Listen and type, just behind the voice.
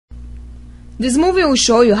This movie will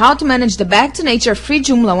show you how to manage the Back to Nature free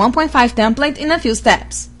Joomla 1.5 template in a few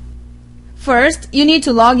steps. First, you need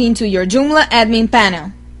to log into your Joomla admin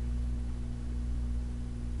panel.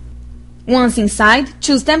 Once inside,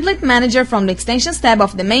 choose Template Manager from the Extensions tab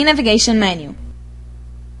of the main navigation menu.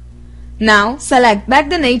 Now, select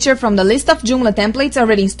Back to Nature from the list of Joomla templates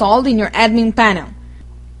already installed in your admin panel.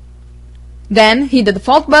 Then, hit the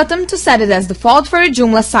Default button to set it as default for your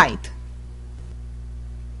Joomla site.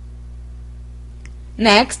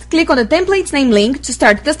 Next, click on the template's name link to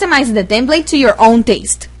start customizing the template to your own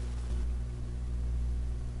taste.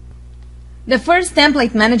 The first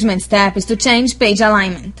template management step is to change page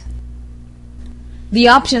alignment. The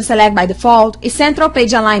option selected by default is Central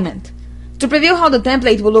Page Alignment. To preview how the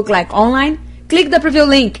template will look like online, click the preview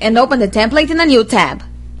link and open the template in a new tab.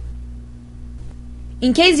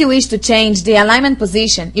 In case you wish to change the alignment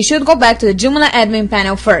position, you should go back to the Joomla admin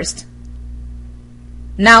panel first.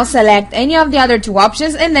 Now select any of the other two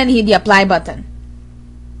options and then hit the Apply button.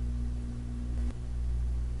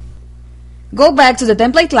 Go back to the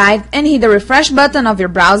template live and hit the refresh button of your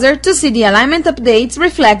browser to see the alignment updates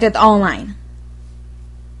reflected online.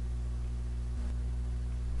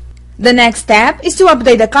 The next step is to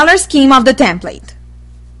update the color scheme of the template.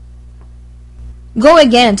 Go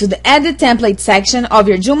again to the Edit Template section of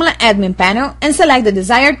your Joomla admin panel and select the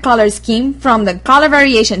desired color scheme from the Color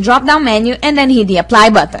Variation drop-down menu and then hit the Apply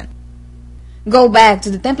button. Go back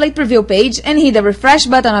to the template preview page and hit the refresh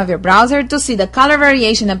button of your browser to see the color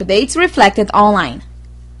variation updates reflected online.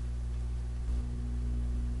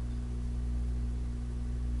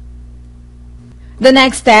 The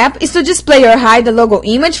next step is to display or hide the logo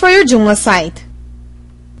image for your Joomla site.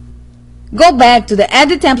 Go back to the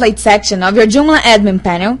Edit Template section of your Joomla admin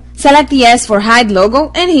panel, select Yes for Hide Logo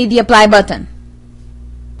and hit the Apply button.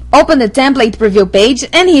 Open the template preview page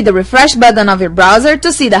and hit the refresh button of your browser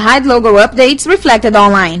to see the Hide Logo updates reflected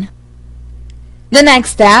online. The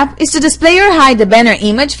next step is to display or hide the banner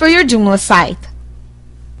image for your Joomla site.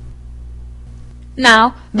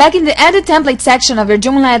 Now, back in the Edit Template section of your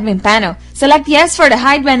Joomla admin panel, select Yes for the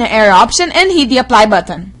Hide Banner Error option and hit the Apply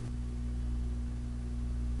button.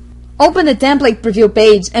 Open the template preview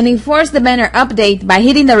page and enforce the banner update by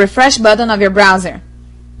hitting the refresh button of your browser.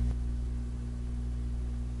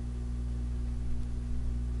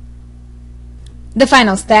 The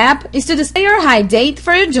final step is to display or hide date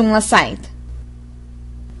for your Joomla site.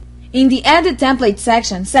 In the Edit Template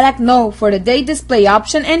section, select No for the Date Display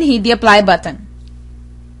option and hit the Apply button.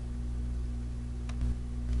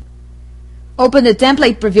 Open the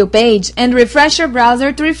template preview page and refresh your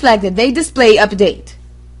browser to reflect the date display update.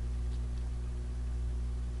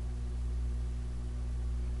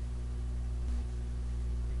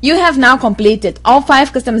 You have now completed all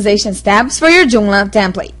 5 customization steps for your Joomla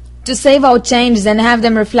template. To save all changes and have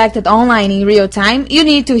them reflected online in real time, you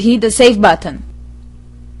need to hit the Save button.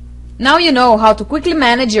 Now you know how to quickly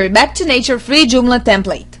manage your Back to Nature free Joomla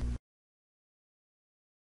template.